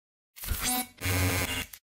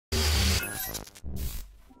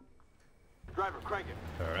Driver, crank it.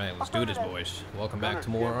 Alright, let's do this, boys. Welcome back to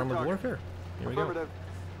more Armored Warfare. Here we go.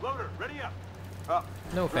 Loader, ready up. Up.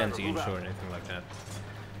 No Driver, fancy move intro or out. anything like that.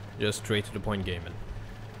 Just straight to the point gaming.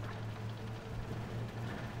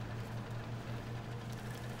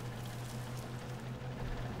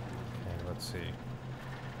 Okay, let's see.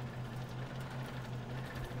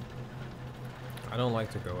 I don't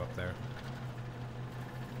like to go up there.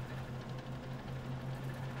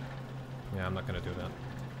 Yeah, I'm not gonna do that.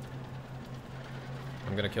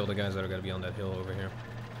 I'm gonna kill the guys that are gonna be on that hill over here.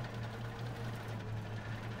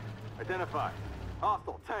 Identify.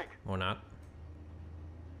 Hostile tank. Or not.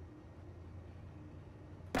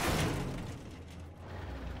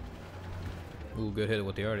 Ooh, good hit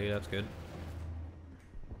with the RD, that's good.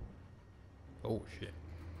 Oh, shit.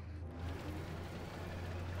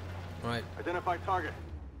 Alright. Identify target.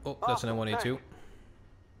 Oh, that's an M1A2.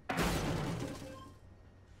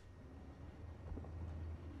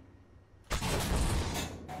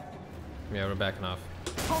 Yeah, we're backing off.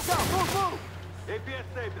 Move down, move! APS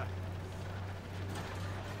saved us.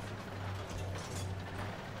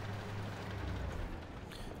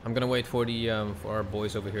 I'm gonna wait for the for our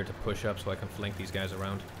boys over here to push up so I can flank these guys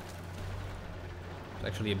around. It's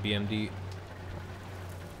actually a BMD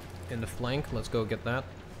in the flank. Let's go get that.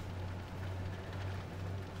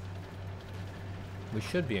 We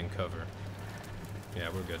should be in cover. Yeah,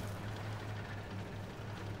 we're good.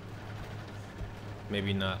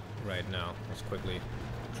 Maybe not right now. Let's quickly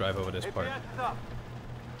drive over this part. APS is up.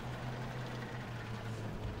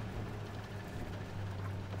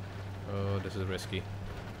 Oh, this is risky.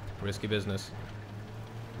 Risky business.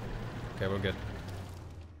 Okay, we're good.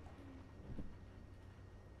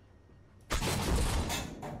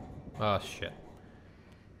 Oh, shit.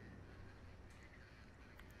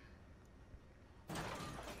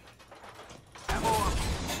 Ammo up.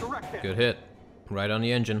 Direct hit. Good hit. Right on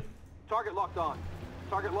the engine. Target locked on.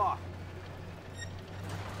 Target lost.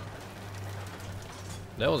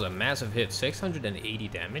 That was a massive hit. 680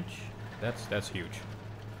 damage? That's huge.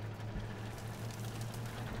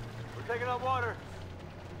 We're taking on water.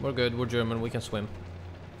 We're good. We're German. We can swim.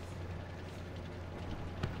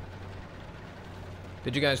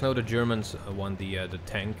 Did you guys know the Germans won the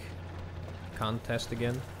tank contest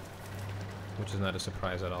again? Which is not a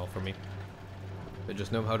surprise at all for me. They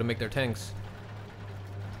just know how to make their tanks.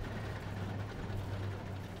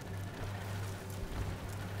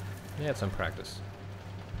 Yeah, it's some practice.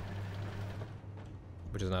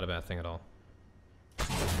 Which is not a bad thing at all.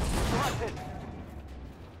 Direct hit.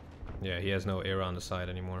 Yeah, he has no air on the side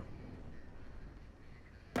anymore.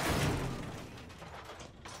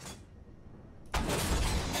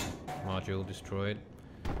 Module destroyed.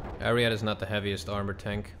 Ariad is not the heaviest armored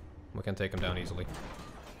tank. We can take him down easily.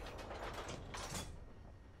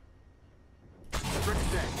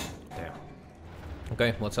 Ricochet. Damn.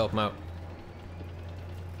 Okay, let's help him out.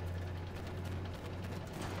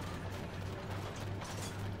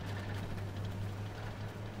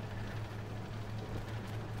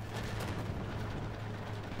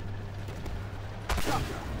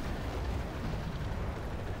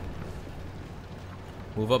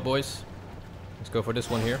 Move up, boys. Let's go for this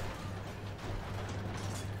one here.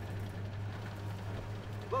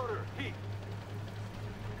 Loader, heat.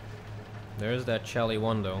 There's that Charlie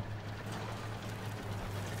one, though.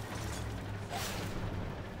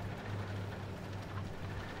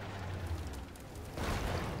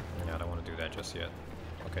 Yeah, I don't want to do that just yet.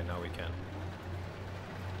 Okay, now we can.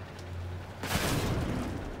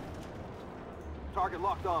 Target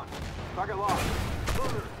locked on. Target locked.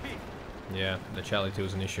 Loader, heat. Yeah, the Charlie 2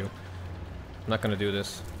 is an issue. I'm not gonna do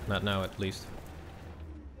this. Not now, at least.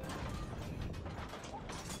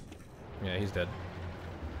 Yeah, he's dead.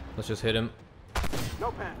 Let's just hit him.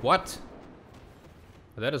 No pen. What?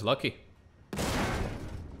 That is lucky.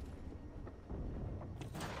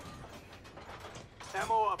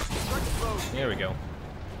 Ammo up. Direct load. Here we go.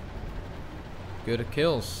 Good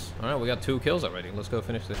kills. Alright, we got 2 kills already. Let's go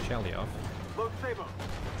finish this Charlie off. Load Sabo.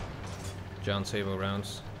 John Sabo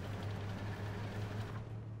rounds.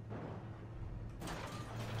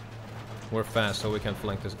 We're fast, so we can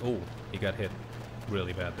flank this. Oh, he got hit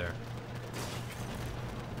really bad there.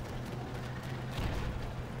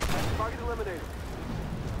 Target eliminated.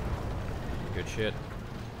 Good shit.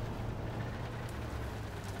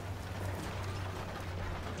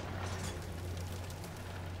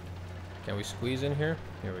 Can we squeeze in here?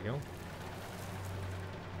 Here we go.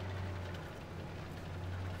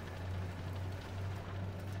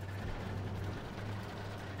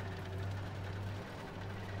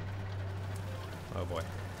 Oh boy.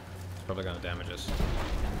 It's probably gonna damage us.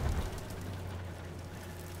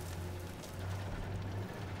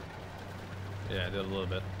 Yeah, I did a little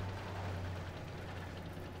bit.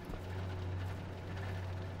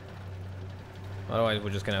 Otherwise, we're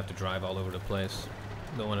just gonna have to drive all over the place.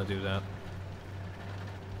 Don't want to do that.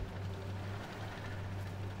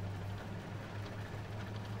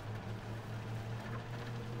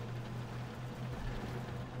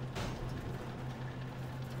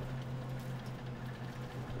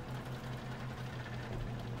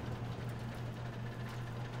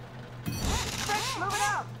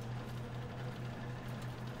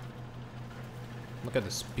 Look at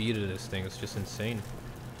the speed of this thing, it's just insane.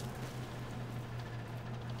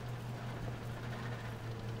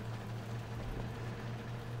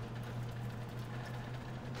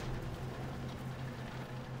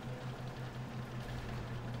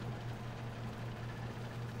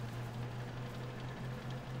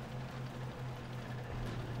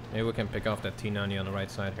 Maybe we can pick off that T90 on the right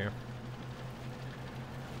side here.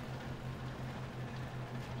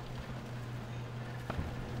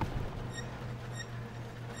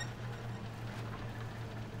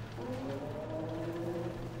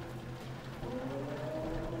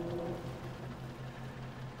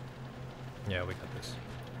 Yeah, we got this.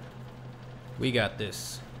 We got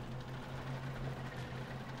this.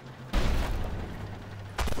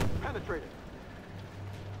 Penetrated.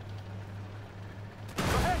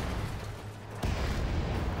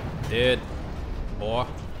 Dead, boy.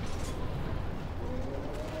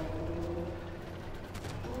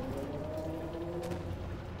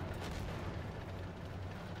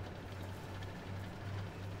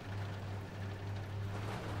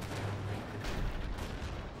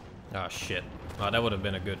 Oh shit. Oh, that would have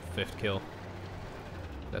been a good 5th kill.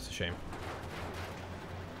 That's a shame.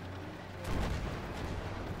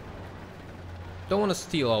 Don't want to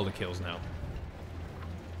steal all the kills now.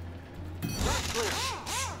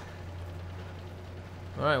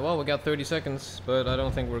 Alright, well, we got 30 seconds, but I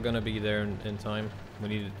don't think we're gonna be there in time.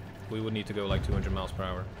 We would need to go like 200 miles per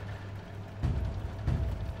hour.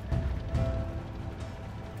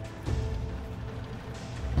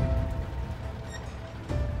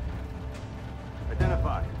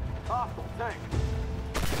 Identified. Hostile tank.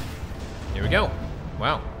 Here we go.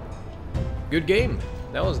 Wow. Good game.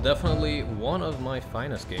 That was definitely one of my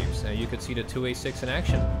finest games, and you could see the 2A6 in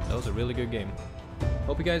action. That was a really good game.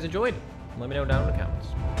 Hope you guys enjoyed. Let me know down in the comments.